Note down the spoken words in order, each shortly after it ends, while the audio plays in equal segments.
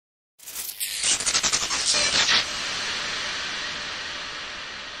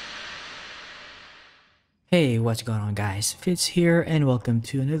Hey, what's going on guys? Fitz here and welcome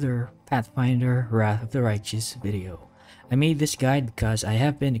to another Pathfinder Wrath of the Righteous video. I made this guide because I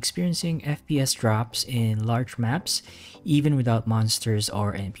have been experiencing FPS drops in large maps even without monsters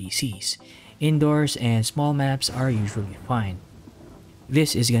or NPCs. Indoors and small maps are usually fine.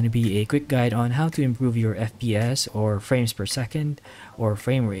 This is going to be a quick guide on how to improve your FPS or frames per second or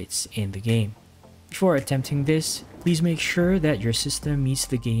frame rates in the game. Before attempting this, please make sure that your system meets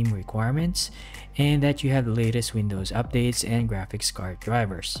the game requirements and that you have the latest Windows updates and graphics card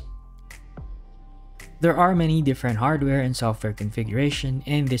drivers. There are many different hardware and software configuration,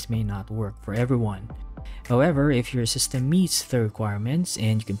 and this may not work for everyone. However, if your system meets the requirements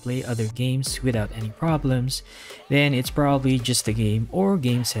and you can play other games without any problems, then it's probably just the game or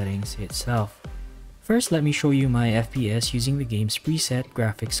game settings itself. First, let me show you my FPS using the game's preset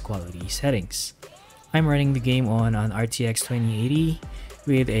graphics quality settings. I'm running the game on an RTX 2080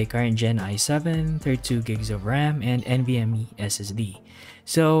 with a current gen i7, 32 gigs of RAM, and NVMe SSD.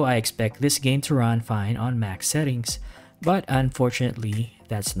 So I expect this game to run fine on max settings, but unfortunately,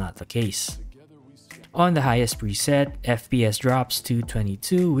 that's not the case. On the highest preset, FPS drops to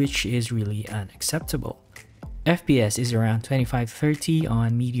 22, which is really unacceptable. FPS is around 25-30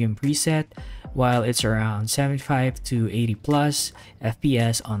 on medium preset, while it's around 75 to 80 plus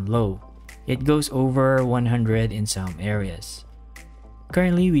FPS on low. It goes over 100 in some areas.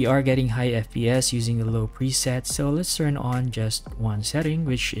 Currently, we are getting high FPS using the low preset, so let's turn on just one setting,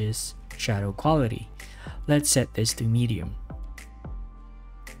 which is shadow quality. Let's set this to medium.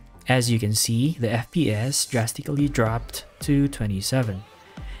 As you can see, the FPS drastically dropped to 27.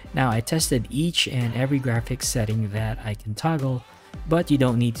 Now, I tested each and every graphics setting that I can toggle, but you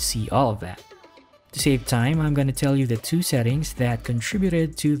don't need to see all of that. To save time, I'm going to tell you the two settings that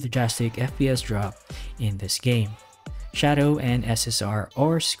contributed to the drastic FPS drop in this game: shadow and SSR,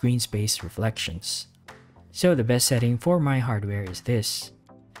 or screen space reflections. So the best setting for my hardware is this.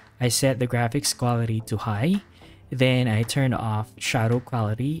 I set the graphics quality to high, then I turn off shadow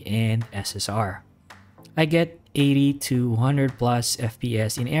quality and SSR. I get 80 to 100 plus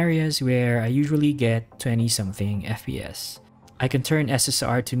FPS in areas where I usually get 20 something FPS. I can turn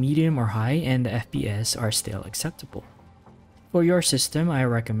SSR to medium or high and the FPS are still acceptable. For your system, I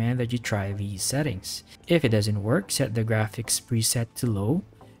recommend that you try these settings. If it doesn't work, set the graphics preset to low,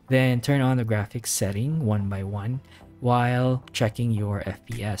 then turn on the graphics setting one by one while checking your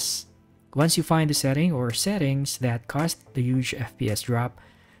FPS. Once you find the setting or settings that caused the huge FPS drop,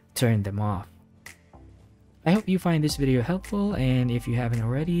 turn them off. I hope you find this video helpful, and if you haven't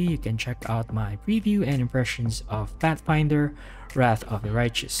already, you can check out my preview and impressions of Pathfinder Wrath of the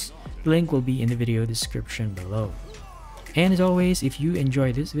Righteous. The link will be in the video description below. And as always, if you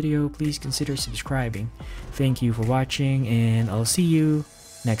enjoyed this video, please consider subscribing. Thank you for watching, and I'll see you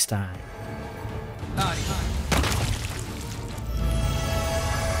next time.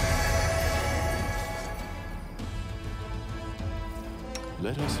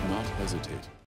 Let us not hesitate.